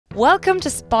Welcome to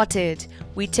Spotted.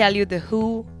 We tell you the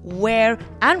who, where,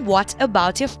 and what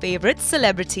about your favorite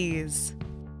celebrities.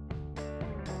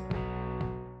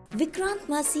 Vikrant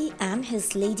Massey and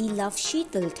his ladylove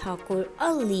Sheetal Thakur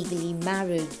are legally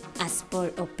married. As per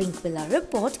a Pinkvilla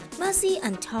report, Massey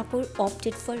and Thakur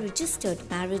opted for registered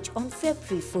marriage on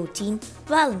February 14,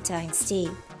 Valentine's Day.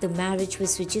 The marriage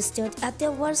was registered at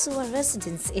their Versova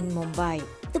residence in Mumbai.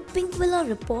 The Pinkvilla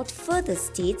report further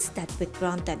states that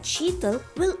Vikrant and Sheetal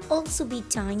will also be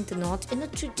tying the knot in a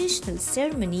traditional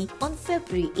ceremony on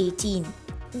February 18.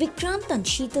 Vikrant and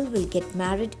Sheetal will get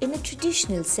married in a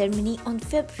traditional ceremony on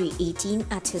February 18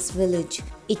 at his village.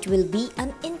 It will be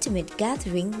an intimate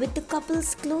gathering with the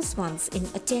couple's close ones in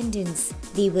attendance.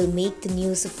 They will make the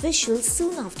news official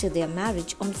soon after their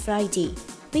marriage on Friday.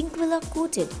 Pinkvilla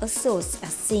quoted a source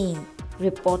as saying,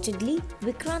 "Reportedly,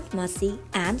 Vikrant Massey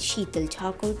and Sheetal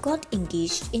Thakur got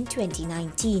engaged in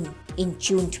 2019. In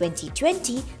June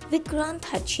 2020, Vikrant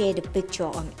had shared a picture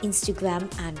on Instagram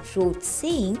and wrote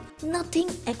saying, 'Nothing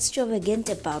extravagant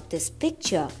about this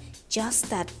picture, just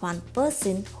that one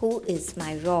person who is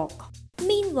my rock.'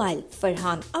 Meanwhile,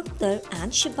 Farhan, Akhtar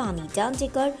and Shibani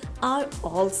Dandekar are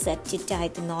all set to tie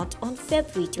the knot on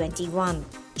February 21.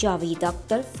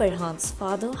 Akhtar, Farhan's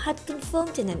father, had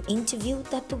confirmed in an interview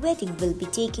that the wedding will be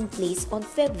taking place on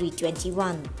February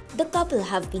 21. The couple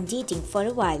have been dating for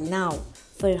a while now.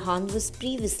 Farhan was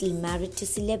previously married to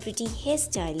celebrity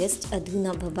hairstylist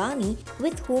Aduna Bhabani,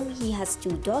 with whom he has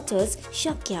two daughters,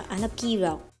 Shakya and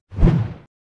Akira.